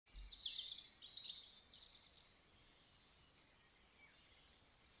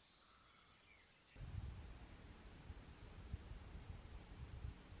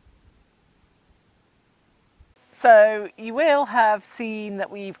So you will have seen that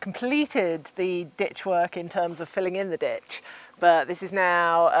we've completed the ditch work in terms of filling in the ditch, but this is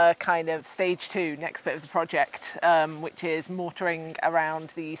now a kind of stage 2, next bit of the project, which is mortaring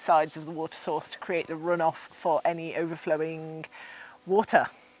around the sides of the water source to create the runoff for any overflowing water.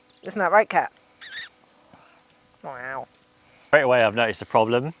 Isn't that right, Kat? Wow. Straight away I've noticed a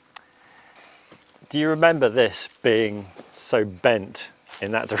problem. Do you remember this being so bent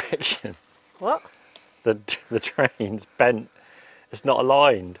in that direction? What? The drain's bent. It's not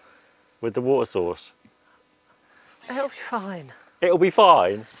aligned with the water source. It'll be fine. It'll be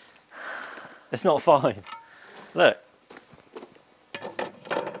fine. It's not fine. Look.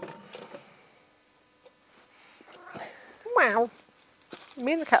 Wow.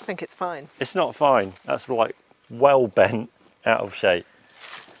 Me and the cat think it's fine. It's not fine. That's like well bent out of shape.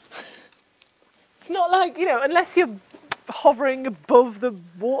 It's not like, you know, unless you're hovering above the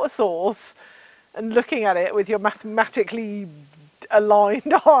water source and looking at it with your mathematically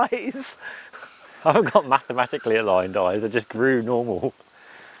aligned eyes. I haven't got mathematically aligned eyes, they just grew normal.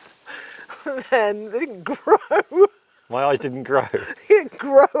 Then they didn't grow. My eyes didn't grow. You didn't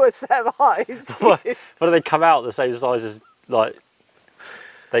grow a set of eyes, What do they come out the same size as, like,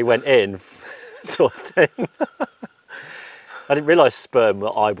 they went in, sort of thing? I didn't realise sperm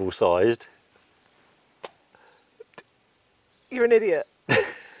were eyeball sized. You're an idiot.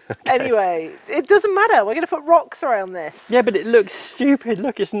 Anyway, it doesn't matter. We're going to put rocks around this. Yeah, but it looks stupid.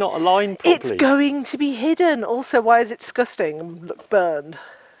 Look, it's not aligned properly. It's going to be hidden. Also, why is it disgusting and look burned?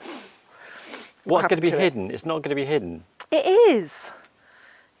 What's going to be hidden? It's not going to be hidden. It is.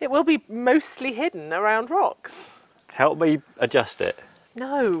 It will be mostly hidden around rocks. Help me adjust it.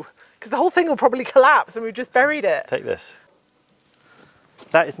 No, because the whole thing will probably collapse and we've just buried it. Take this.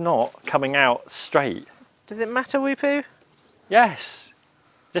 That is not coming out straight. Does it matter, Whoopoo? Yes.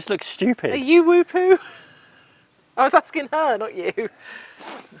 Just looks stupid. Are you Whoopoo? I was asking her, not you.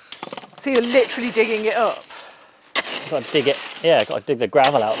 So you're literally digging it up? Got to dig it. Yeah, got to dig the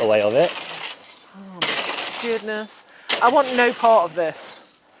gravel out of the way of it. Oh my goodness. I want no part of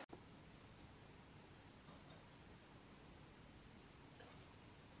this.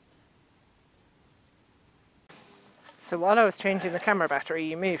 So while I was changing the camera battery,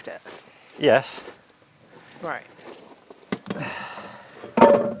 you moved it? Yes. Right.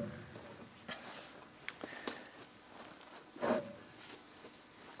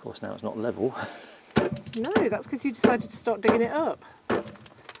 Of course, now it's not level. No, that's because you decided to start digging it up.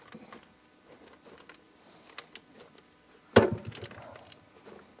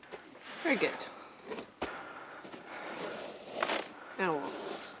 Very good. Now what?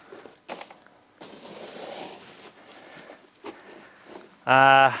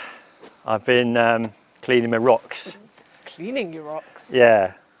 I've been cleaning my rocks. Cleaning your rocks?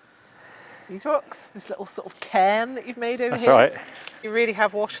 Yeah. These rocks? This little sort of cairn that you've made over That's here? right. You really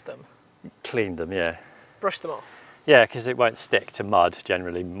have washed them? Cleaned them, yeah. Brushed them off? Yeah, because it won't stick to mud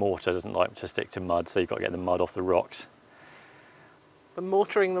generally. Mortar doesn't like to stick to mud, so you've got to get the mud off the rocks. But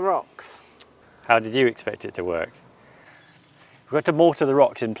mortaring the rocks? How did you expect it to work? We've got to mortar the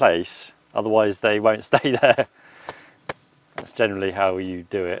rocks in place, otherwise they won't stay there. That's generally how you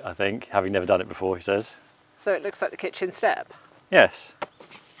do it, I think, having never done it before, he says. So it looks like the kitchen step? Yes.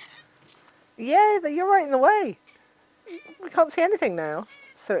 Yeah, you're right in the way. We can't see anything now.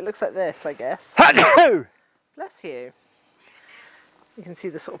 So it looks like this, I guess. Bless you. You can see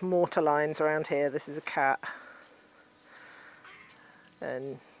the sort of mortar lines around here. This is a cat.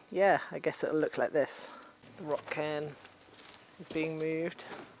 And yeah, I guess it'll look like this. The rock cairn is being moved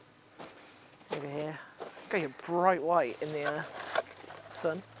over here. Got your bright white in the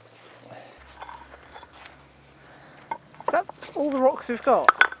sun. Is that all the rocks we've got?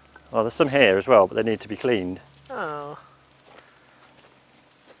 Well, there's some here as well, but they need to be cleaned. Oh.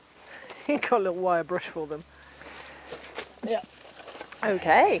 You got a little wire brush for them. Yeah.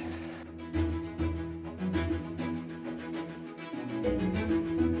 Okay.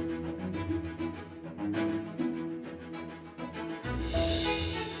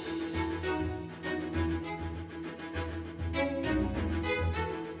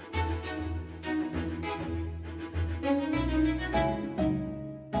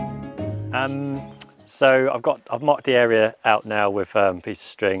 So I've marked the area out now with a piece of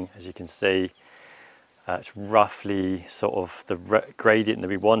string, as you can see. It's roughly sort of the gradient that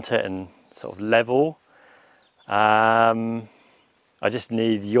we want it and sort of level. I just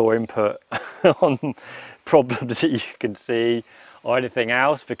need your input on problems that you can see or anything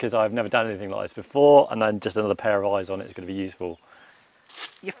else, because I've never done anything like this before, and then just another pair of eyes on it is going to be useful.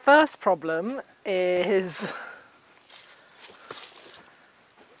 Your first problem is,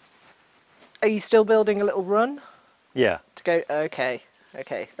 are you still building a little run? Yeah. To go, okay,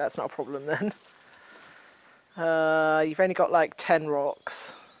 that's not a problem then. You've only got like 10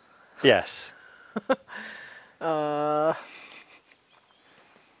 rocks. Yes.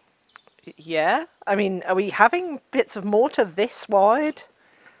 Yeah, I mean, are we having bits of mortar this wide?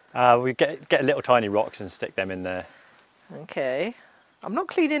 We get little tiny rocks and stick them in there. Okay. I'm not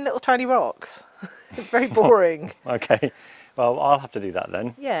cleaning little tiny rocks. It's very boring. Okay. Well, I'll have to do that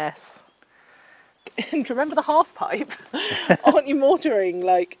then. Yes. And remember the half pipe? Aren't you mortaring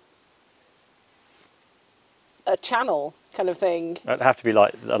like a channel kind of thing? It'd have to be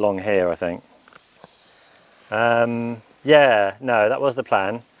like along here, I think. Yeah, no, that was the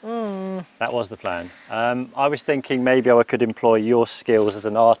plan. That was the plan. I was thinking maybe I could employ your skills as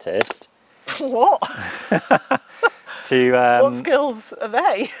an artist. What? To What skills are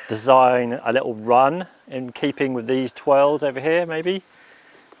they? design a little run in keeping with these twirls over here, maybe.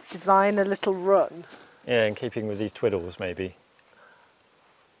 Design a little run. Yeah, in keeping with these twiddles, maybe.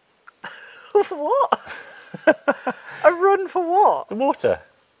 What? A run for what? The water.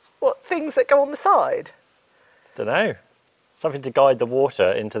 What, things that go on the side? Don't know. Something to guide the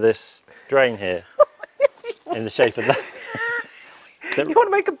water into this drain here, in the shape of that. You want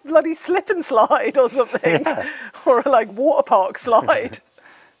to make a bloody slip and slide or something? Yeah. Or a like water park slide?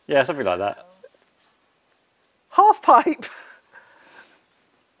 Yeah, something like that. Half pipe.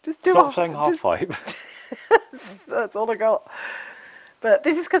 Just do Stop saying half pipe. That's all I got. But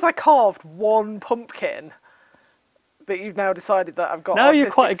this is because I carved one pumpkin. But you've now decided that I've got. No,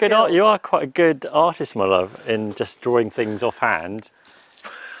 you're quite a good skills. you are quite a good artist, my love, in just drawing things offhand.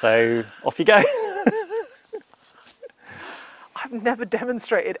 So off you go. I've never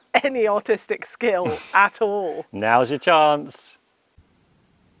demonstrated any artistic skill at all. Now's your chance.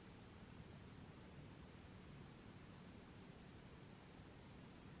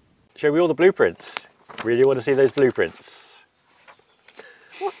 Show me all the blueprints. Really want to see those blueprints.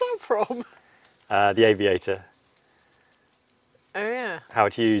 What's that from? The aviator. Oh yeah. How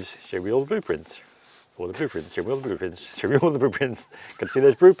to use. Show me all the blueprints. All the blueprints. Show me all the blueprints. Show me all the blueprints. Can see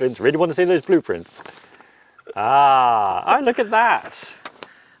those blueprints. Really want to see those blueprints. Ah, oh, look at that.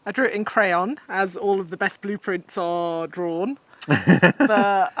 I drew it in crayon, as all of the best blueprints are drawn.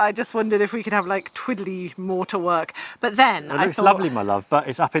 But I just wondered if we could have like twiddly mortar work. But then It I looks thought, lovely, my love, but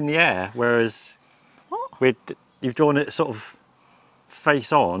it's up in the air, whereas you've drawn it sort of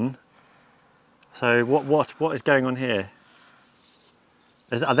face on. So what is going on here?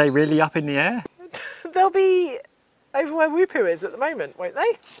 Are they really up in the air? they'll be over where Whoopoo is at the moment, won't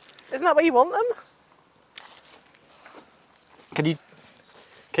they? Isn't that where you want them?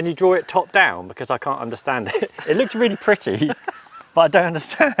 Can you draw it top down, because I can't understand it? It looks really pretty, but I don't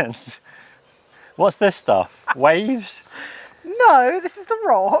understand. What's this stuff? Waves? No, this is the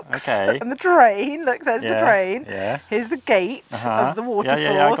rocks. Okay. And the drain. Look, there's the drain. Yeah. Here's the gate of the water source,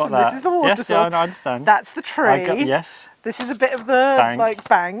 I got and that. this is the water yes, source. Yeah, I understand. That's the tree. Yes. This is a bit of the Bank.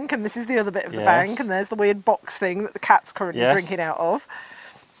 bank, and this is the other bit of the Yes. bank, and there's the weird box thing that the cat's currently Yes. drinking out of.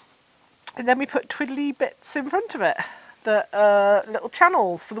 And then we put twiddly bits in front of it, the little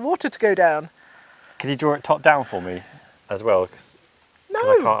channels for the water to go down. Can you draw it top down for me as well? Cause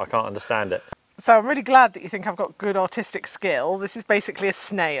I can't understand it. So I'm really glad that you think I've got good artistic skill. This is basically a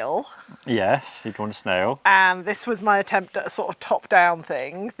snail. Yes, you've drawn a snail. And this was my attempt at a sort of top-down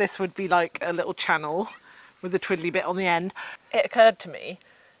thing. This would be like a little channel with a twiddly bit on the end. It occurred to me,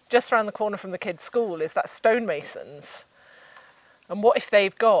 just around the corner from the kids' school is that stonemasons. And what if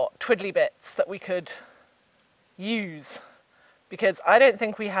they've got twiddly bits that we could use? Because I don't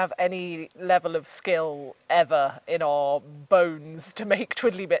think we have any level of skill ever in our bones to make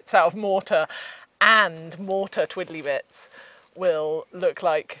twiddly bits out of mortar, and mortar twiddly bits will look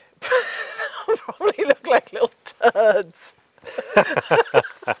like, probably look like little turds.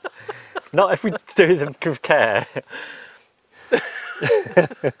 Not if we do them with care.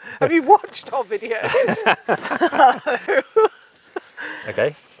 Have you watched our videos? So,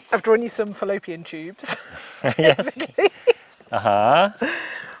 Okay. I've drawn you some fallopian tubes. Yes.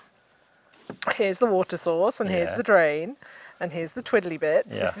 Here's the water source, and here's the drain, and here's the twiddly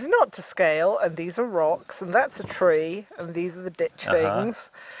bits. Yeah. This is not to scale, and these are rocks, and that's a tree, and these are the ditch things.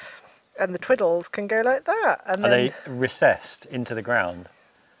 And the twiddles can go like that. And Are then they recessed into the ground?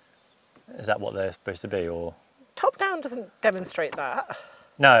 Is that what they're supposed to be, or? top down doesn't demonstrate that.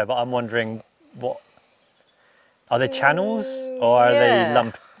 No, but I'm wondering what. Are they channels, or are they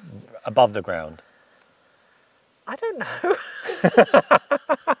lumped above the ground? I don't know.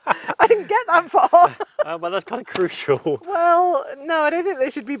 I didn't get that far. Well, that's kind of crucial. Well, no, I don't think they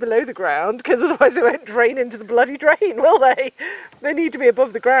should be below the ground, because otherwise they won't drain into the bloody drain, will they? They need to be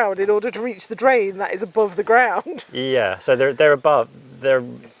above the ground in order to reach the drain that is above the ground. Yeah, so they're above, they're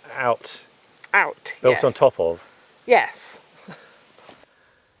out, built yes. on top of. Yes.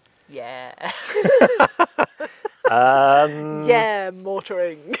 Yeah. Yeah,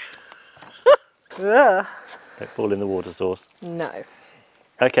 mortaring. Ugh. Don't fall in the water source. No.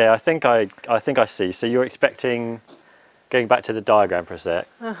 Okay, I think I see. So you're expecting, going back to the diagram for a sec.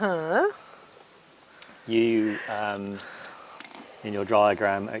 You, in your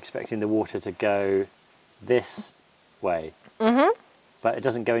diagram, are expecting the water to go this way. But it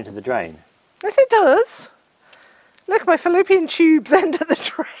doesn't go into the drain. Yes, it does. Look, my fallopian tubes end at the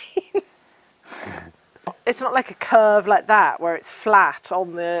drain. It's not like a curve like that, where it's flat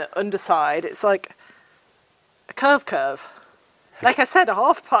on the underside. It's like a curve. Like I said, a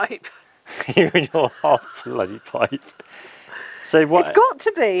half pipe. You and your half bloody pipe. So what? It's got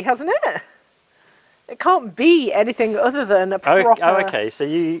to be, hasn't it? It can't be anything other than a proper. Oh, okay. So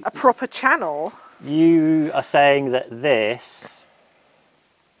a proper channel. You are saying that this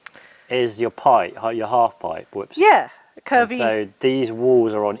is your pipe, your half pipe. Whoops. Yeah, a And curvy. so these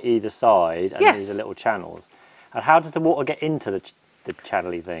walls are on either side, and Yes. these are little channels. And how does the water get into the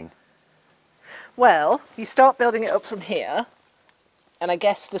channely thing? Well, you start building it up from here, and I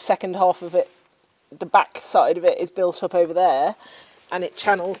guess the second half of it, the back side of it, is built up over there, and it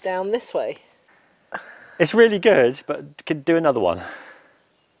channels down this way. It's really good, but could do another one.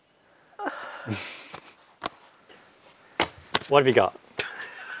 What have you got?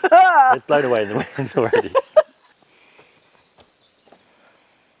 It's blown away in the wind already.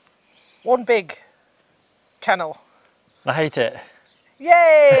 One big channel. I hate it.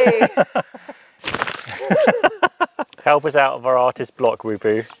 Yay! Help us out of our artist block,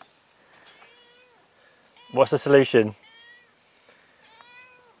 Whoopoo. What's the solution?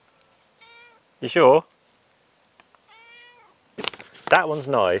 You sure? That one's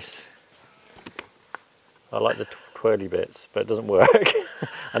nice. I like the twirly bits, but it doesn't work.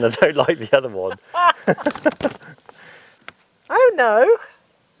 And I don't like the other one. I don't know.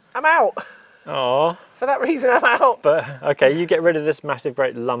 I'm out. Aww. For that reason, I'm out. But okay, you get rid of this massive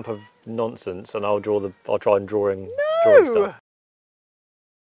great lump of nonsense, and I'll try and drawing stuff.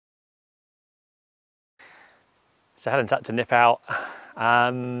 So Helen's had to nip out.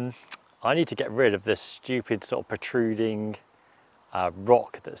 I need to get rid of this stupid sort of protruding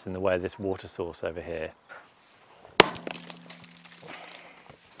rock that's in the way of this water source over here.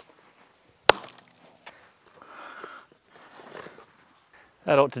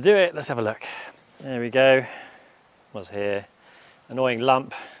 That ought to do it. Let's have a look. There we go. Was here. Annoying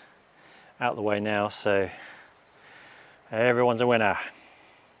lump out the way now, so everyone's a winner.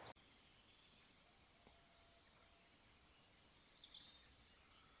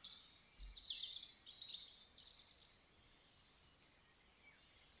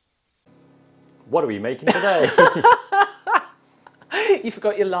 What are we making today? You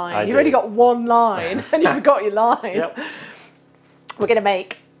forgot your line. I You've did. only got one line, and you forgot your line. Yep. We're going to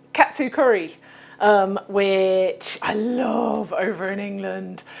make Katsu curry, which I love over in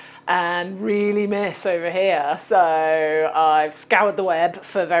England and really miss over here. So I've scoured the web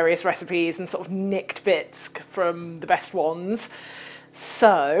for various recipes and sort of nicked bits from the best ones.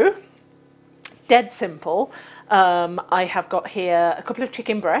 So, dead simple. I have got here a couple of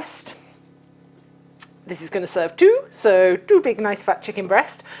chicken breast. This is going to serve two, so two big nice fat chicken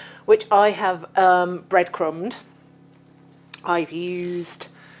breast, which I have breadcrumbed. I've used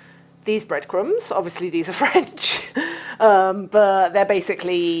these breadcrumbs. Obviously these are French, but they're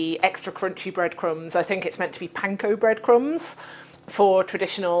basically extra crunchy breadcrumbs. I think it's meant to be panko breadcrumbs for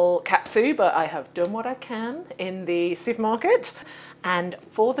traditional katsu, but I have done what I can in the supermarket. And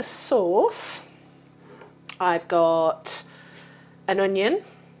for the sauce, I've got an onion,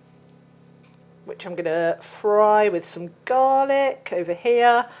 which I'm going to fry with some garlic over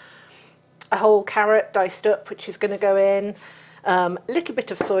here. A whole carrot diced up, which is going to go in. A little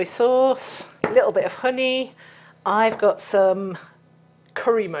bit of soy sauce, a little bit of honey. I've got some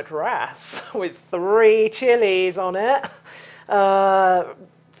curry madras with 3 chilies on it.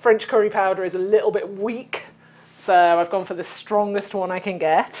 French curry powder is a little bit weak, so I've gone for the strongest one I can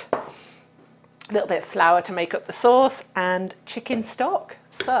get. A little bit of flour to make up the sauce and chicken stock.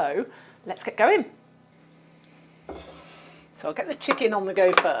 So let's get going. So I'll get the chicken on the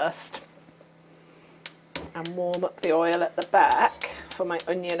go first and warm up the oil at the back for my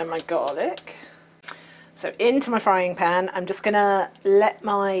onion and my garlic. So into my frying pan, I'm just going to let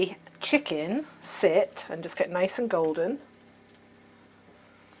my chicken sit and just get nice and golden.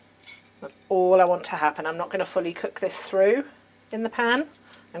 That's all I want to happen. I'm not going to fully cook this through in the pan.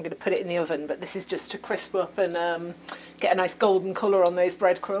 I'm going to put it in the oven, but this is just to crisp up and get a nice golden colour on those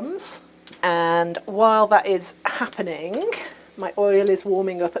breadcrumbs. And while that is happening, my oil is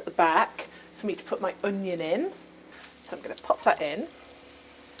warming up at the back for me to put my onion in. So I'm going to pop that in.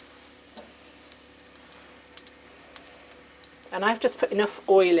 And I've just put enough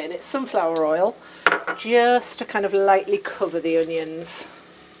oil in, it's sunflower oil, just to kind of lightly cover the onions.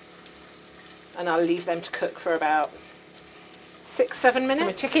 And I'll leave them to cook for about 6-7 minutes. So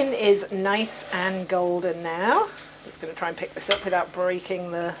my chicken is nice and golden now. Just going to try and pick this up without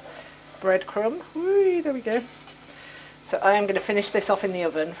breaking the breadcrumb. Whee, there we go. So I am going to finish this off in the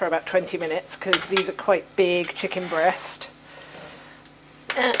oven for about 20 minutes because these are quite big chicken breast.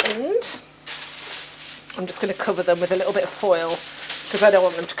 And I'm just going to cover them with a little bit of foil because I don't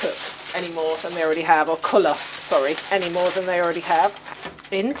want them to cook any more than they already have, or colour, sorry, any more than they already have.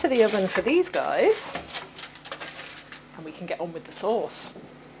 Into the oven for these guys, and we can get on with the sauce.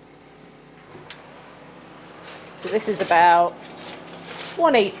 So this is about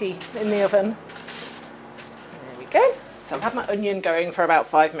 180 in the oven. There we go. So I've had my onion going for about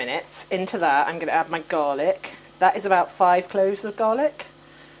 5 minutes. Into that I'm going to add my garlic. That is about 5 cloves of garlic,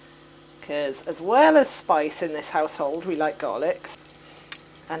 because as well as spice in this household, we like garlic.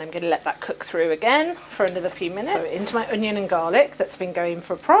 And I'm going to let that cook through again for another few minutes. So into my onion and garlic, that's been going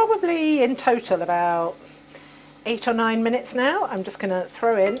for probably in total about 8 or 9 minutes now. I'm just going to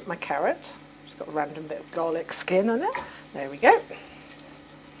throw in my carrot. Just got a random bit of garlic skin on it. There we go.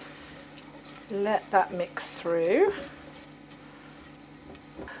 Let that mix through.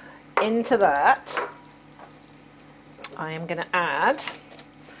 Into that, I am going to add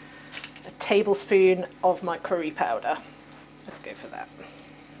a tablespoon of my curry powder. Let's go for that.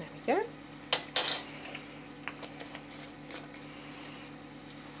 There we go.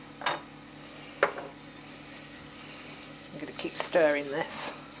 I'm going to keep stirring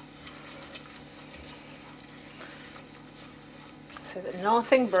this so that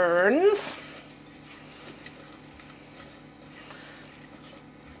nothing burns.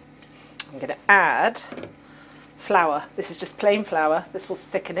 I'm going to add flour. This is just plain flour. This will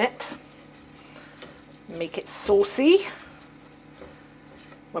thicken it, make it saucy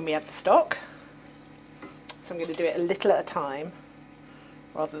when we add the stock. So I'm going to do it a little at a time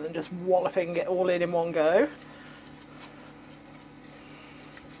rather than just walloping it all in one go.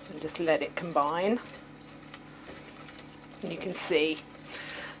 And just let it combine. And you can see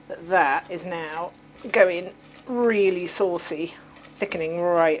that that is now going really saucy, thickening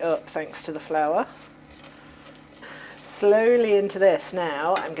right up thanks to the flour. Slowly into this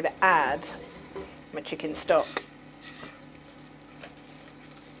now, I'm going to add my chicken stock.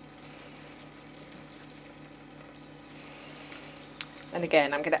 And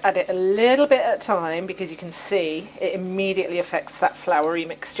again, I'm going to add it a little bit at a time because you can see it immediately affects that floury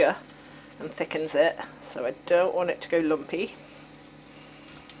mixture and thickens it. So I don't want it to go lumpy.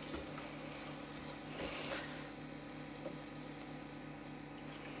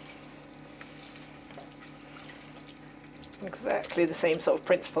 Exactly the same sort of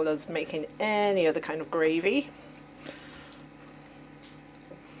principle as making any other kind of gravy.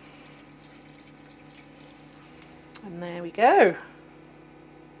 And there we go.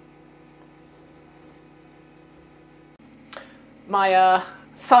 My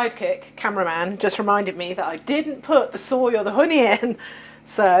sidekick, cameraman, just reminded me that I didn't put the soy or the honey in.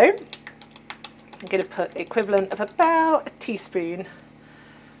 So I'm going to put the equivalent of about a teaspoon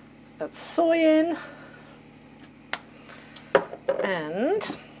of soy in.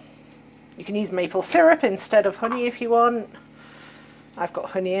 And you can use maple syrup instead of honey if you want. I've got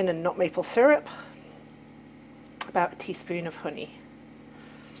honey in and not maple syrup. About a teaspoon of honey.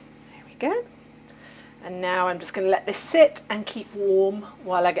 There we go. And now I'm just going to let this sit and keep warm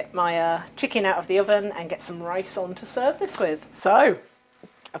while I get my chicken out of the oven and get some rice on to serve this with. So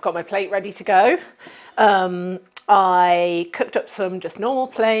I've got my plate ready to go. I cooked up some just normal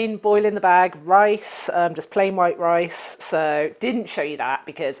plain boil in the bag rice, just plain white rice. So didn't show you that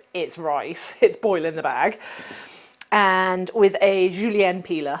because it's rice, it's boil in the bag. And with a julienne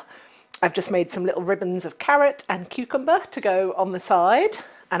peeler, I've just made some little ribbons of carrot and cucumber to go on the side.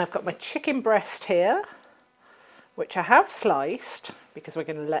 And I've got my chicken breast here, which I have sliced because we're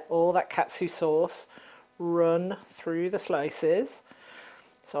going to let all that katsu sauce run through the slices.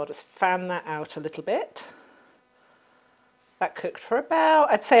 So I'll just fan that out a little bit. That cooked for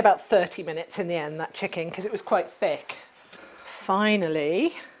about, I'd say about 30 minutes in the end, that chicken, because it was quite thick.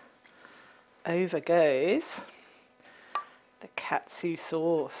 Finally, over goes the katsu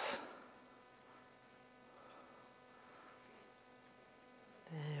sauce.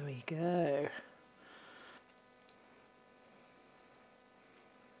 There we go.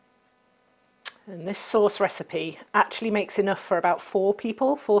 And this sauce recipe actually makes enough for about 4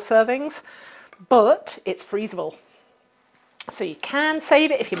 people, 4 servings, but it's freezable. So you can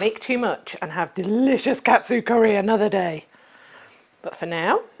save it if you make too much and have delicious katsu curry another day. But for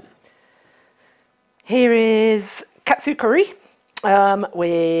now, here is katsu curry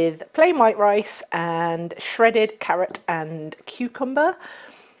with plain white rice and shredded carrot and cucumber.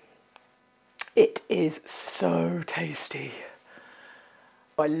 It is so tasty.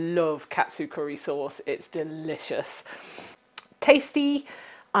 I love katsu curry sauce, it's delicious. Tasty,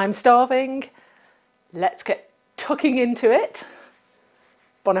 I'm starving. Let's get tucking into it.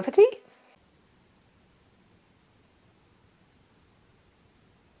 Bon appetit.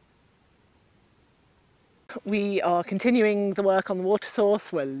 We are continuing the work on the water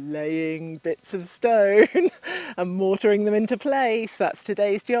source. We're laying bits of stone and mortaring them into place. That's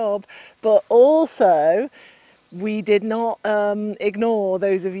today's job. But also, we did not ignore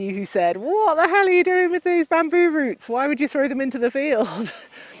those of you who said, what the hell are you doing with those bamboo roots? Why would you throw them into the field?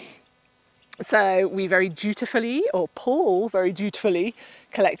 So we very dutifully, or Paul very dutifully,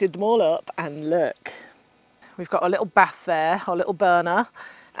 collected them all up, and look, we've got a little bath there, our little burner,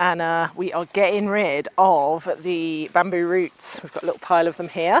 and we are getting rid of the bamboo roots. We've got a little pile of them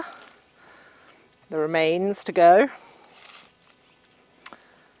here, the remains to go,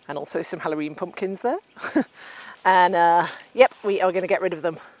 and also some Halloween pumpkins there. And yep, we are going to get rid of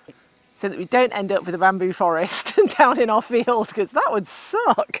them so that we don't end up with a bamboo forest down in our field, because that would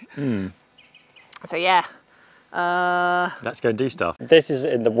suck. So yeah. Let's go and do stuff. This is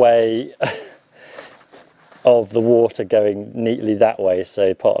in the way of the water going neatly that way,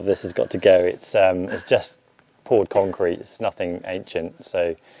 so part of this has got to go. It's just poured concrete, it's nothing ancient,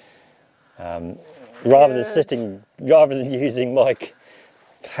 so rather than using my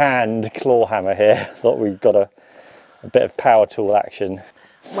hand claw hammer here, I thought we've got a bit of power tool action.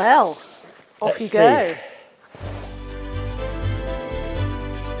 Well, off you go.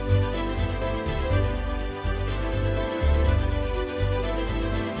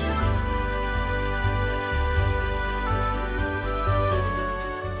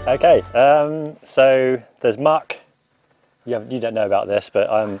 Okay, so there's muck. You don't know about this, but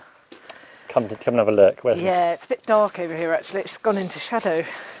come and have a look. Where's yeah, it's a bit dark over here actually. It's just gone into shadow.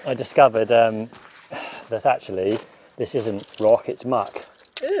 I discovered that actually this isn't rock, it's muck.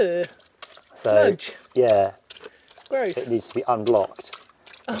 Ew, So, sludge. Yeah. Gross. It needs to be unblocked.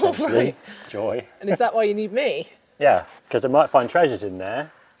 Oh, right. Joy. And is that why you need me? Yeah, because they might find treasures in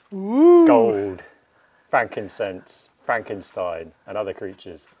there. Ooh. Gold, frankincense, Frankenstein, and other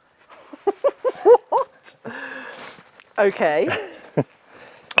creatures. What? Okay.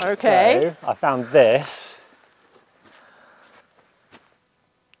 Okay. So, I found this.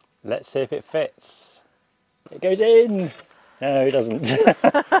 Let's see if it fits. It goes in. No, it doesn't.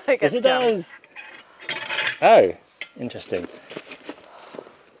 Yes, it does. Oh, interesting.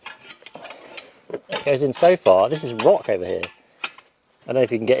 It goes in so far. This is rock over here. I don't know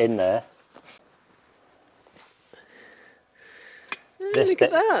if you can get in there. Look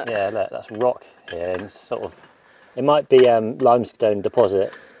at that. Yeah, look, that's rock here, and it's sort of, it might be limestone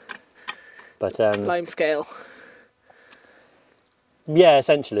deposit, but limescale. Yeah,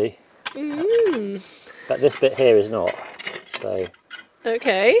 essentially. Mm. But this bit here is not. So.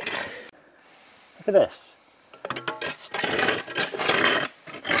 Okay. Look at this.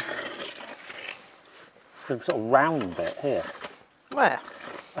 It's a sort of round bit here. Where?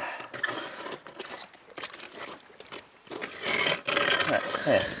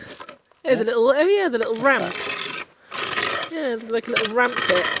 Here. Yeah, the little, oh yeah, the little ramp. Yeah, there's like a little ramp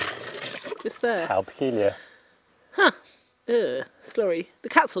bit just there. How peculiar. Huh. Ugh, slurry. The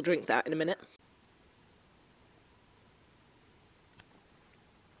cats will drink that in a minute.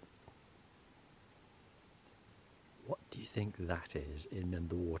 What do you think that is in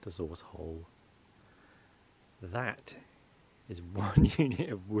the water source hole? That is one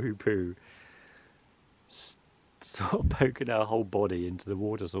unit of woo-poo sort of poking our whole body into the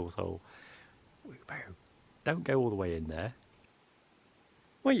water source hole. Woo-poo. Don't go all the way in there.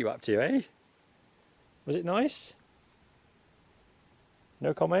 What are you up to, eh? Was it nice?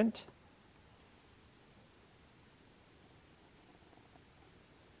 No comment?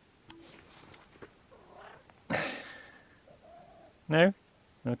 No?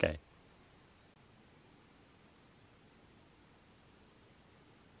 Okay.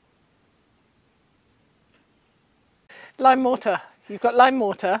 Lime mortar. You've got lime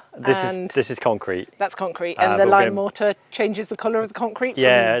mortar. This is concrete. That's concrete, and the lime mortar changes the colour of the concrete.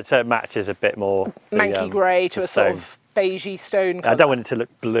 Yeah, so it matches a bit more. Manky grey to a sort of beigey stone I colour. don't want it to look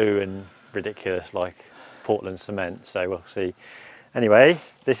blue and ridiculous like Portland cement, so we'll see. Anyway,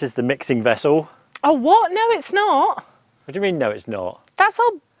 this is the mixing vessel. Oh, what? No, it's not. What do you mean, no, it's not? That's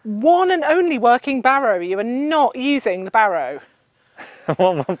our one and only working barrow. You are not using the barrow.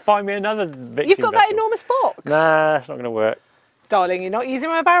 Well, find me another mixing You've got vessel. that enormous box. Nah, it's not going to work. Darling, you're not using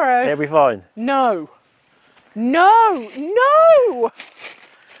my barrow. It'll be fine. No. No! No!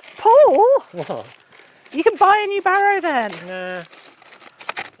 Paul! What? You can buy a new barrow then. Nah.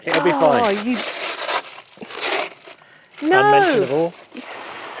 It'll be fine. You... No! Unmentionable. You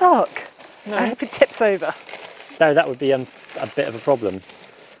suck. No. I hope it tips over. No, that would be a bit of a problem.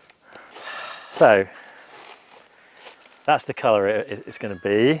 So, that's the colour it's going to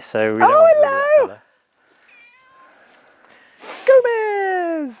be. So we don't want really that hello!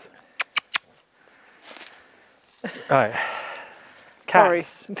 Gomez! Right.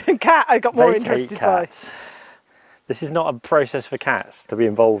 Cats. Sorry, cat I got more interested by. Cats. This is not a process for cats to be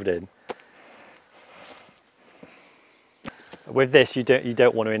involved in. With this, you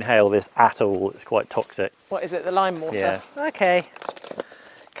don't want to inhale this at all. It's quite toxic. What is it, the lime water? Yeah. Okay.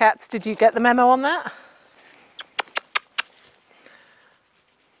 Cats, did you get the memo on that?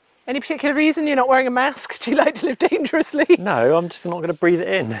 Any particular reason you're not wearing a mask? Do you like to live dangerously? No, I'm just not going to breathe it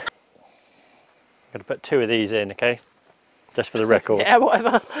in. I'm going to put 2 of these in, okay? Just for the record. Yeah,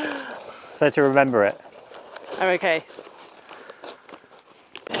 whatever. So to remember it. Oh, okay.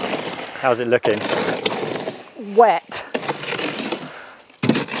 How's it looking? Wet.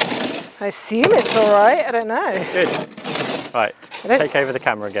 I assume it's all right. I don't know. Good. Right, take over the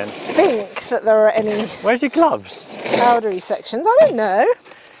camera again. Think that there are any Where's your gloves? powdery sections. I don't know.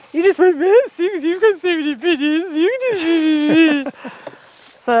 You just went, you've got so many opinions. You just...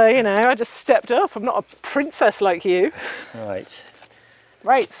 So, you know, I just stepped up. I'm not a princess like you. Right.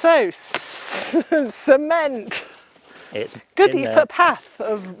 Right, so cement. It's Good that you've put a path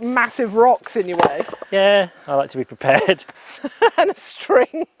of massive rocks in your way. Yeah, I like to be prepared. And a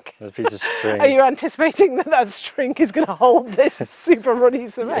string. There's a piece of string. Are you anticipating that that string is going to hold this super runny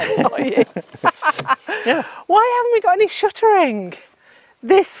cement, are you? Yeah. Why haven't we got any shuttering?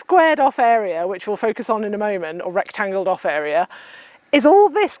 This squared off area, which we'll focus on in a moment, or rectangled off area, is all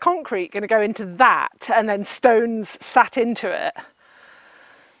this concrete going to go into that and then stones sat into it?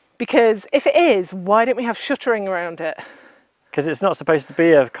 Because if it is, why don't we have shuttering around it? Because it's not supposed to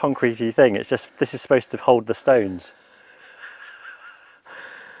be a concretey thing, it's just, this is supposed to hold the stones.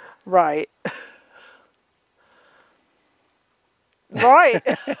 Right. Right,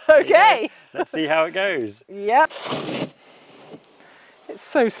 okay. Yeah, let's see how it goes. Yep. It's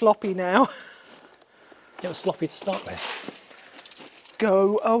so sloppy now. It was sloppy to start with.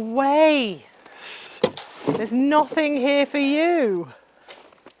 Go away. There's nothing here for you.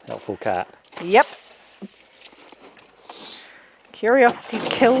 Helpful cat. Yep. Curiosity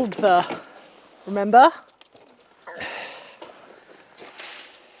killed the... Remember?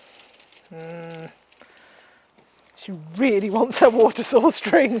 She really wants her water source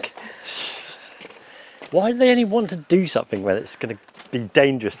drink. Why do they only want to do something when it's going to be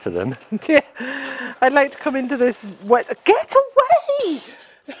dangerous to them? Yeah. I'd like to come into this wet... Get away!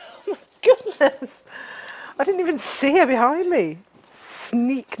 Oh my goodness. I didn't even see her behind me.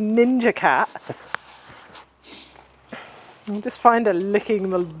 Sneak ninja cat. I'll just find her licking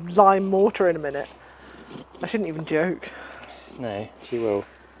the lime mortar in a minute. I shouldn't even joke. No, she will.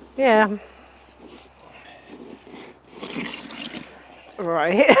 Yeah.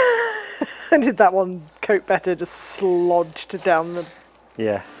 Right. I did that one coat better, just slodged down the...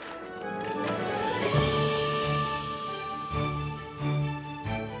 Yeah.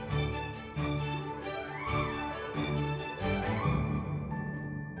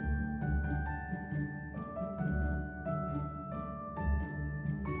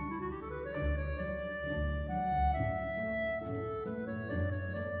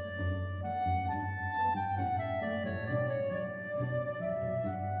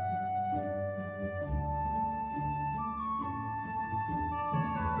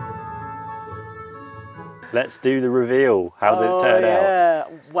 Let's do the reveal. How did it turn out?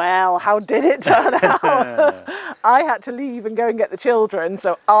 Well, how did it turn out? I had to leave and go and get the children,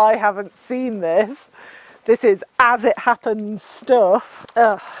 so I haven't seen this. This is as it happens stuff.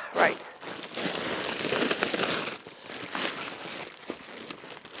 Ugh, right.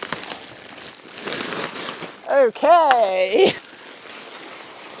 Okay.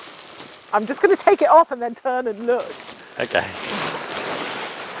 I'm just going to take it off and then turn and look. Okay.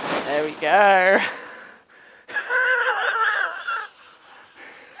 There we go.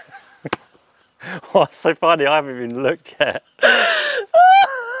 Oh, it's so funny, I haven't even looked yet.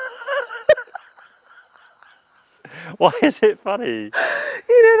 Why is it funny?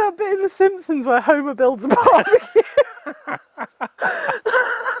 You know that bit in The Simpsons where Homer builds a barbecue?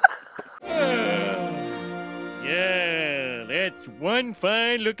 Yeah, that's one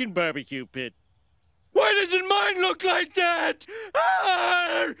fine-looking barbecue pit. Why doesn't mine look like that?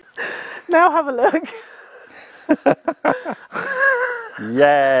 Ah! Now have a look.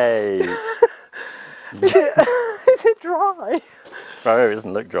 Yay! Is it dry? Oh, it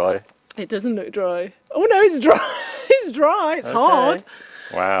doesn't look dry. It doesn't look dry. Oh no, it's dry. It's dry. It's hard.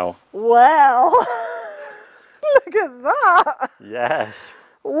 Wow. Well, look at that. Yes.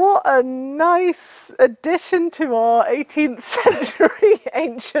 What a nice addition to our 18th century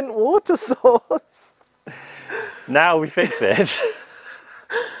ancient water source. Now we fix it.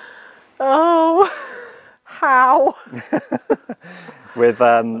 Oh, how? With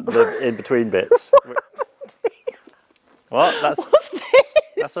the in-between bits. What? What's this?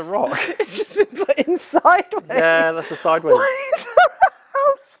 That's a rock. It's just been put in sideways. Yeah, that's the sideways. Why is there a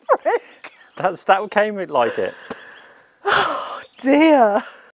house brick? That came with like it. Oh dear.